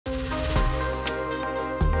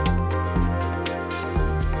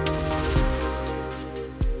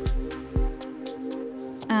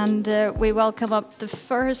And we welcome up the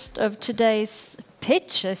first of today's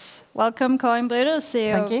pitches. Welcome, Karin, Bryder,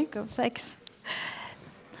 CEO of Colzyx.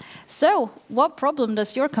 So, what problem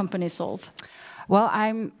does your company solve? Well,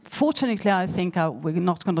 fortunately, I think we're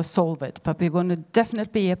not going to solve it, but we're going to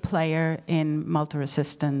definitely be a player in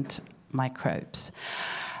multi-resistant microbes.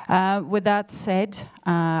 With that said,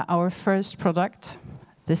 our first product,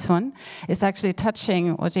 this one, is actually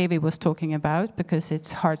touching what Evie was talking about because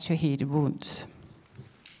it's hard to heal wounds.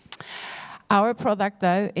 Our product,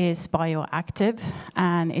 though, is bioactive,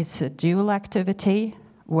 and it's a dual activity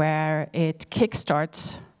where it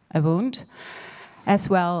kickstarts a wound, as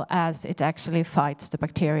well as it actually fights the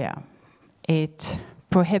bacteria. It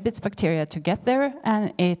prohibits bacteria to get there,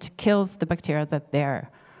 and it kills the bacteria that they're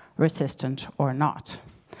resistant or not.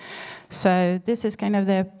 So this is kind of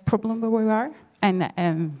the problem where we are.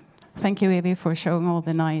 And thank you, Evie, for showing all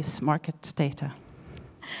the nice market data.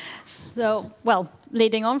 So, well,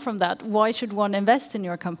 leading on from that, why should one invest in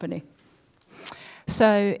your company?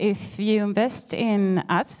 So if you invest in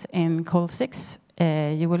us, in Colzyx,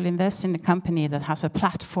 you will invest in a company that has a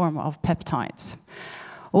platform of peptides.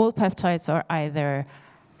 All peptides are either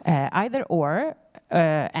or,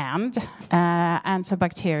 and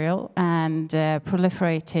antibacterial and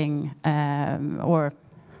proliferating or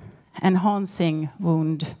enhancing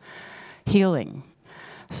wound healing.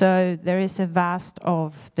 So there is a vast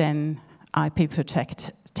of then IP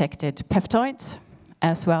protected peptides,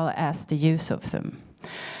 as well as the use of them.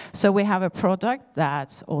 So we have a product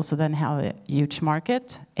that's also then have a huge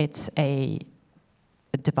market. It's a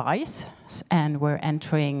device, and we're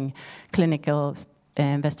entering clinical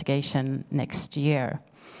investigation next year.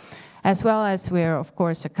 As well as we're, of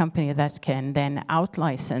course, a company that can then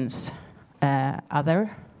out-license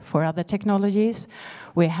for other technologies.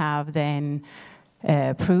 We have then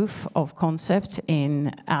proof of concept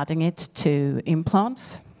in adding it to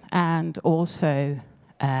implants, and also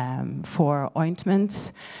for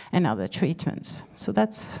ointments and other treatments. So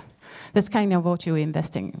that's kind of what you're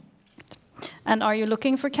investing in. And are you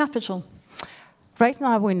looking for capital? Right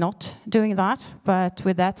now we're not doing that, but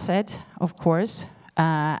with that said, of course,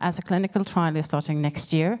 as a clinical trial is starting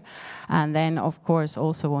next year, and then of course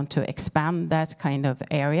also want to expand that kind of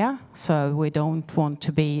area. So we don't want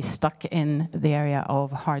to be stuck in the area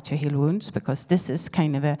of hard to heal wounds, because this is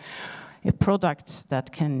kind of a product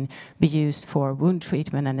that can be used for wound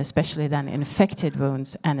treatment, and especially then infected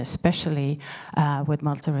wounds, and especially with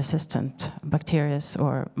multi-resistant bacteria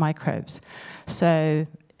or microbes. So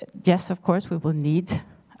yes, of course, we will need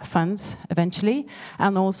funds eventually,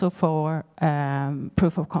 and also for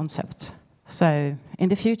proof of concept. So in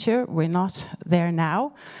the future, we're not there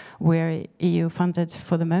now. We're EU funded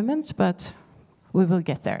for the moment, but we will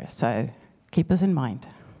get there. So keep us in mind.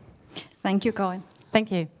 Thank you, Karin.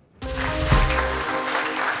 Thank you.